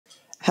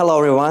Hello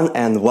everyone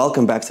and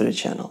welcome back to the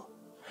channel.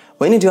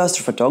 When you do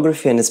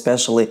astrophotography and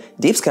especially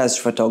deep sky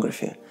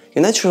astrophotography,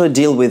 you naturally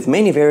deal with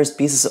many various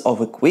pieces of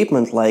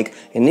equipment like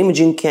an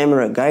imaging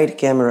camera, guide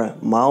camera,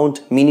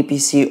 mount, mini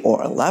PC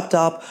or a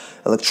laptop,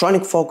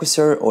 electronic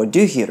focuser or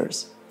dew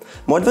heaters.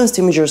 More advanced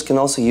imagers can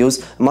also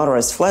use a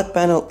motorized flat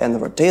panel and a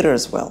rotator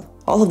as well.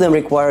 All of them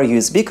require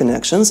USB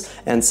connections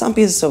and some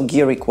pieces of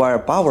gear require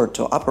power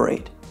to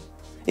operate.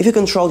 If you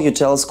control your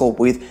telescope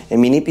with a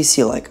mini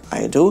PC like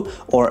I do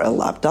or a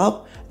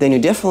laptop, then you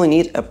definitely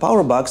need a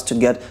power box to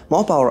get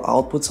more power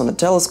outputs on the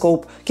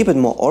telescope, keep it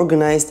more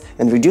organized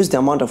and reduce the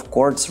amount of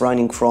cords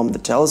running from the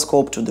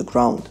telescope to the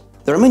ground.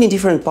 There are many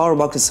different power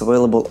boxes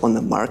available on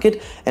the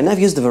market and I've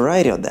used a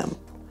variety of them.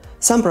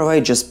 Some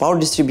provide just power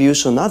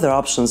distribution, other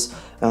options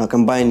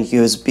combine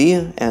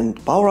USB and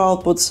power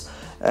outputs,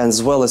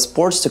 as well as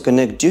ports to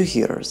connect dew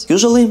heaters.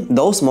 Usually,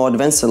 those more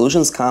advanced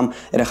solutions come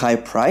at a high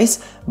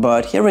price,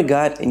 but here we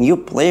got a new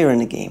player in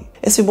the game.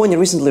 SvBony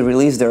recently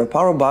released their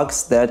power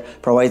box that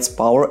provides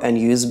power and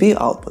USB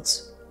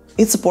outputs.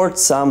 It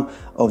supports some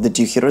of the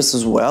dew heaters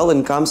as well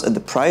and comes at the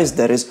price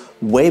that is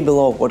way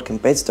below what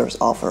competitors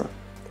offer.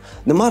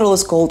 The model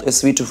is called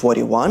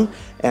SV241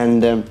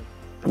 and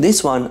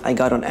this one I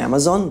got on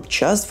Amazon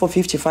just for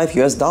 $55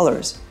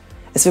 US.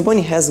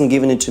 SvBony hasn't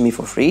given it to me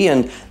for free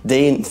and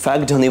they in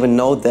fact don't even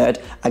know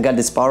that I got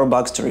this power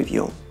box to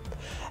review.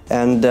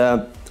 And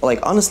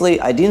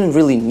honestly, I didn't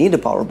really need a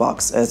power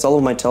box as all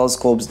of my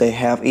telescopes they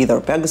have either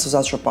Pegasus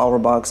Astro power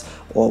box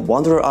or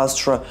Wanderer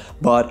Astro,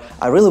 but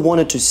I really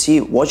wanted to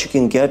see what you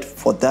can get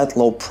for that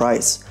low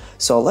price.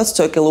 So let's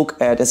take a look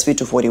at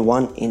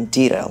SV241 in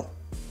detail.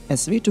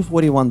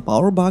 SV241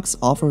 PowerBox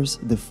offers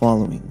the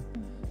following: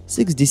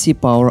 6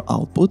 DC power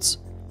outputs,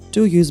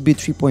 2 USB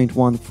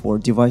 3.1 for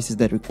devices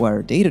that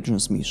require data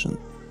transmission,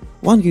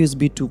 1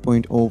 USB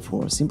 2.0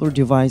 for simpler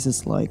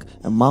devices like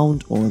a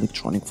mount or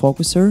electronic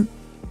focuser,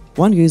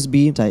 1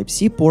 USB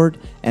Type-C port,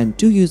 and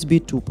 2 USB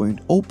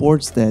 2.0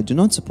 ports that do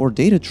not support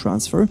data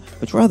transfer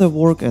but rather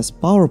work as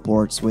power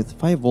ports with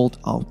 5V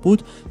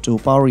output to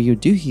power your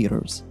dew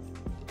heaters.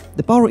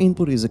 The power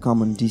input is a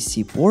common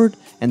DC port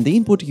and the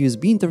input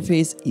USB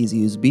interface is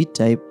USB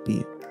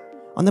Type-B.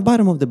 On the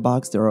bottom of the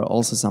box there are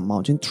also some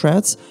mounting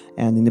threads,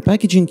 and in the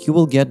packaging you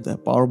will get the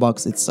power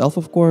box itself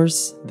of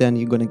course, then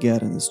you're gonna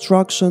get an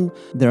instruction,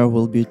 there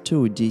will be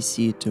 2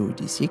 DC to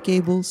DC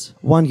cables,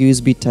 1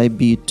 USB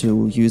Type-B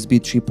to USB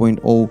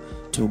 3.0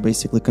 to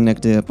basically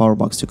connect the power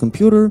box to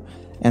computer,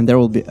 and there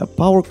will be a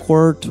power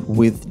cord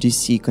with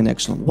DC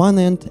connection on one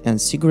end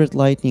and cigarette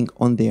lighting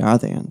on the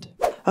other end.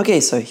 Okay,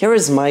 so here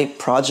is my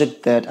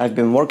project that I've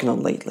been working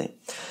on lately.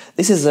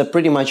 This is a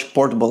pretty much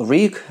portable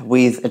rig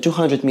with a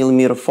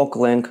 200mm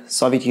focal length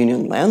Soviet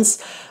Union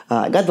lens.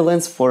 I got the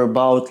lens for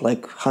about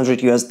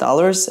 $100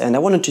 US and I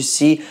wanted to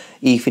see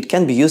if it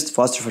can be used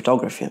for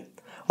astrophotography.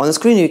 On the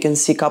screen you can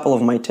see a couple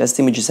of my test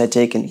images I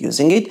taken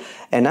using it,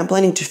 and I'm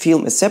planning to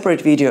film a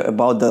separate video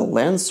about the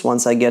lens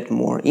once I get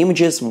more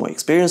images, more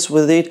experience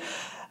with it.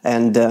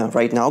 And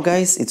right now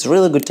guys, it's a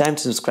really good time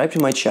to subscribe to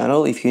my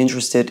channel if you're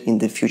interested in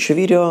the future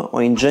video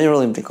or in general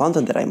in the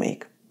content that I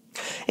make.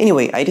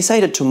 Anyway, I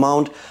decided to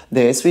mount the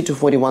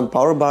SV241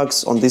 power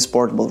box on this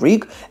portable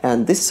rig,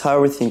 and this is how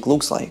everything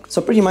looks like. So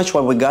pretty much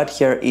what we got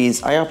here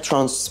is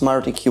iOptron's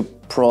Smart EQ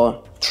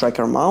Pro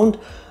tracker mount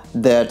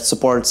that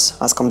supports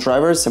ASCOM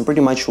drivers and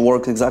pretty much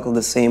works exactly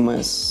the same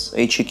as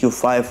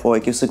HEQ5 or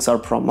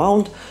EQ6R Pro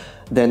mount.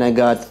 Then I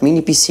got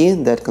mini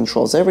PC that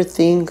controls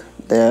everything,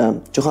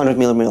 the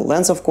 200mm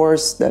lens of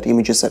course, that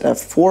images at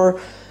f4.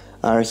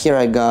 Here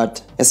I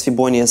got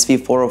SvBony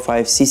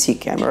SV241 CC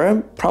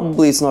camera.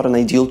 Probably it's not an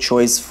ideal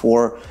choice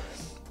for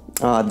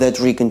that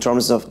rig in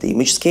terms of the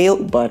image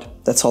scale, but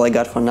that's all I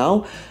got for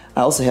now.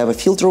 I also have a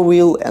filter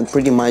wheel and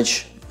pretty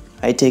much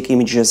I take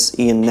images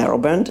in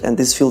narrowband, and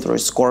this filter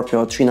is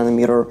Scorpio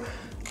 3nm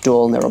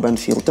dual narrowband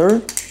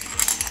filter.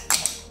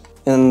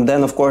 And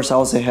then of course I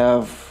also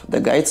have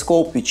the guide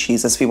scope, which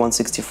is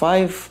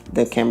SV165,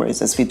 the camera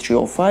is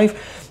SV305.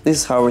 This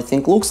is how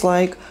everything looks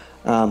like.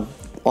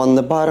 On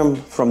the bottom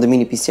from the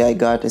mini PC I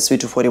got a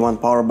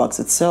SV241 power box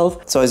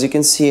itself. So as you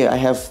can see I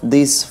have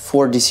these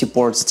 4 DC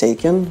ports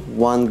taken.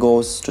 One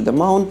goes to the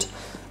mount,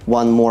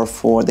 one more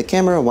for the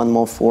camera, one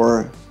more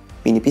for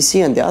mini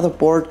PC, and the other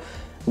port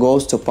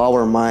goes to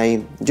power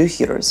my dew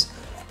heaters.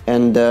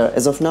 And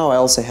as of now I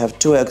also have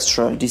 2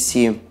 extra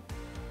DC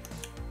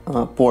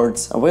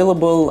ports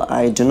available.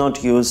 I do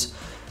not use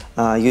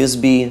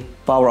USB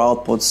power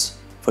outputs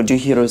for dew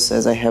heaters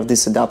as I have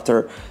this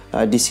adapter,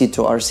 DC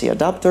to RC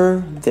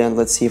adapter. Then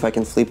let's see if I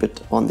can flip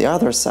it on the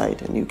other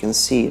side and you can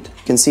see it.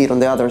 You can see it on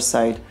the other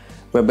side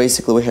where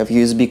basically we have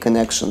USB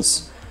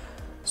connections.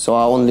 So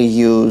I only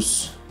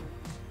use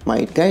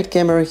my guide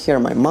camera here,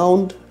 my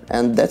mount,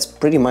 and that's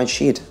pretty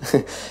much it.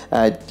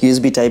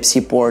 USB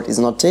Type-C port is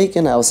not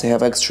taken. I also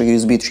have extra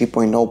USB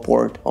 3.0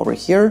 port over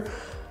here.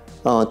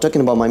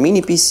 Talking about my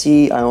mini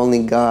PC, I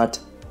only got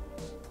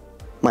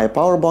my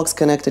power box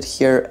connected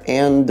here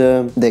and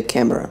the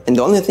camera. And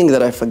the only thing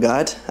that I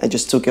forgot, I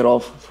just took it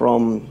off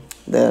from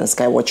the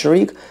Skywatcher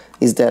rig,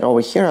 is that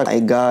over here I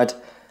got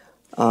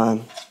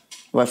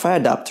Wi-Fi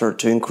adapter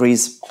to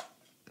increase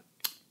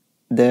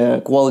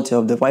the quality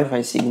of the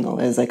Wi-Fi signal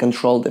as I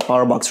control the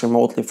PowerBox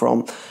remotely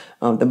from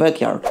the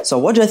backyard. So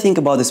what do I think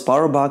about this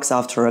PowerBox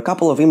after a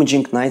couple of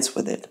imaging nights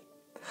with it?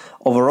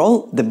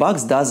 Overall, the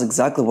box does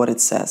exactly what it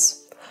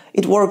says.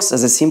 It works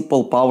as a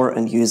simple power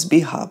and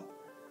USB hub.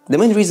 The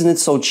main reason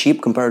it's so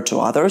cheap compared to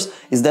others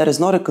is that it's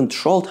not a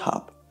controlled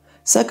hub.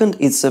 Second,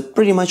 it's a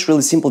pretty much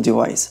really simple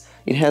device.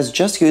 It has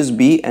just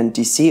USB and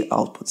DC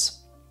outputs.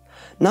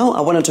 Now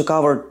I wanted to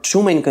cover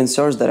two main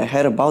concerns that I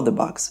had about the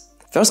box.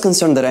 First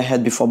concern that I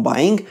had before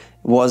buying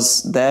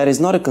was that it's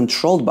not a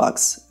controlled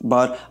box,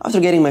 but after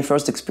getting my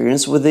first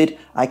experience with it,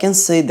 I can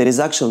say that it's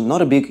actually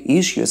not a big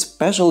issue,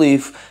 especially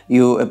if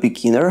you're a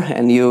beginner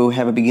and you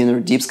have a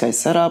beginner deep sky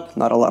setup,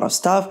 not a lot of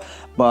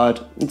stuff,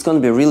 but it's going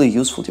to be a really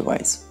useful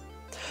device.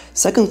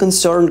 Second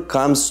concern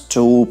comes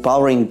to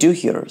powering dew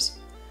heaters.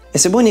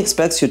 SvBony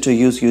expects you to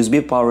use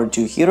USB-powered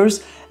dew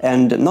heaters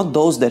and not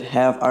those that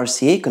have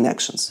RCA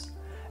connections.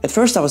 At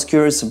first I was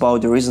curious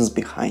about the reasons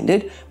behind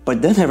it,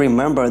 but then I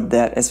remembered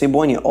that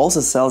SvBony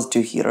also sells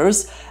dew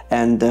heaters,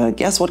 and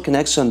guess what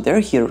connection their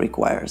heater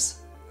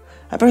requires?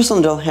 I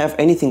personally don't have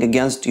anything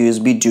against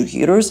USB dew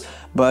heaters,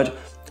 but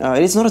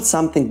it is not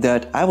something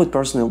that I would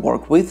personally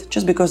work with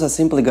just because I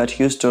simply got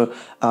used to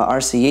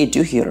RCA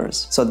dew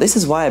heaters. So this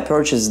is why I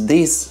purchased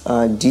this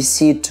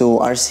DC to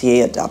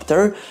RCA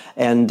adapter,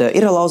 and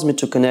it allows me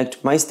to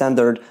connect my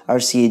standard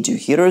RCA dew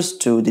heaters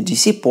to the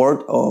DC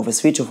port of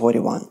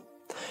SV241.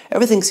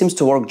 Everything seems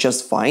to work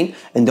just fine,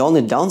 and the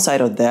only downside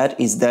of that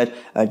is that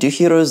dew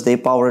heaters, they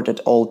power it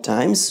at all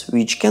times,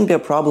 which can be a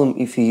problem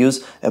if you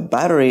use a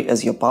battery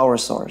as your power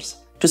source.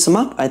 To sum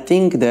up, I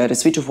think that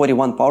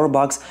SV241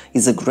 PowerBox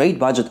is a great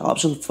budget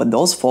option for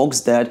those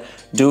folks that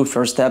do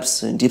first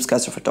steps in deep sky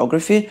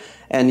photography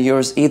and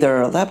use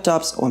either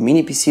laptops or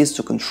mini PCs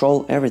to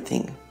control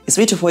everything.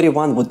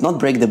 SV241 would not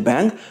break the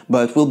bank,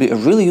 but will be a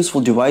really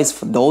useful device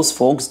for those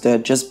folks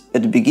that just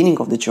at the beginning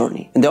of the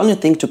journey. And the only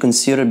thing to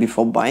consider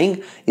before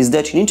buying is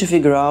that you need to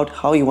figure out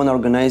how you want to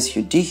organize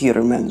your dew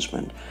heater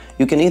management.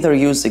 You can either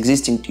use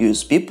existing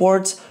USB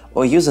ports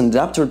or use an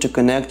adapter to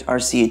connect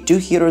RCA dew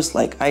heaters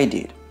like I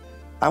did.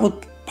 I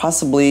would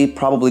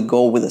probably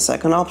go with the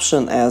second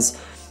option, as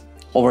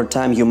over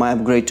time you might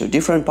upgrade to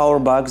different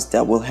PowerBox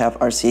that will have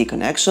RCA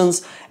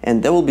connections,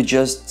 and that will be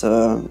just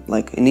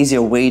like an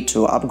easier way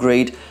to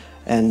upgrade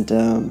and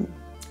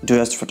do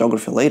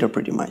astrophotography later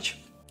pretty much.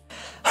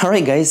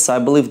 Alright guys, so I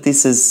believe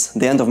this is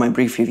the end of my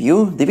brief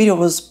review. The video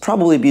was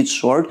probably a bit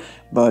short,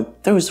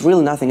 but there is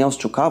really nothing else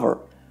to cover.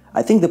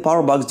 I think the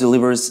PowerBox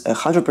delivers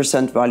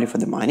 100% value for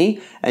the money,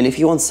 and if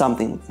you want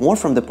something more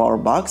from the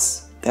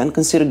PowerBox, then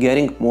consider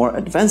getting more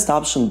advanced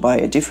option by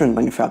a different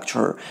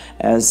manufacturer,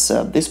 as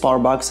this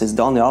PowerBox is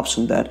the only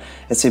option that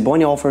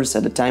SvBony offers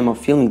at the time of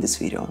filming this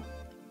video.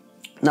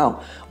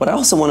 Now, what I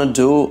also want to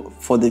do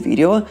for the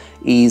video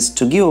is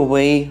to give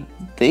away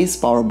this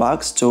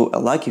PowerBox to a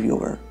lucky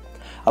viewer.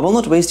 I will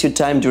not waste your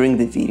time during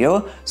the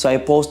video, so I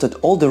posted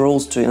all the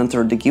rules to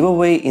enter the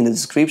giveaway in the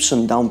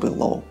description down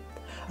below.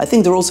 I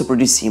think the rules are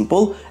pretty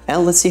simple,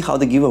 and let's see how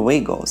the giveaway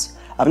goes.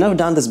 I've never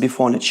done this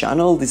before on the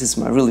channel, this is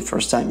my really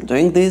first time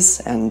doing this,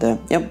 and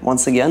yep,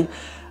 once again,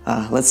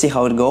 let's see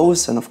how it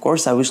goes, and of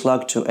course I wish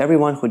luck to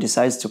everyone who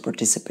decides to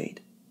participate.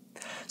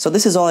 So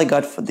this is all I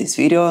got for this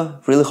video,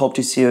 really hope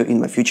to see you in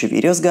my future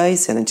videos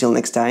guys, and until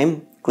next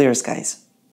time, clear skies!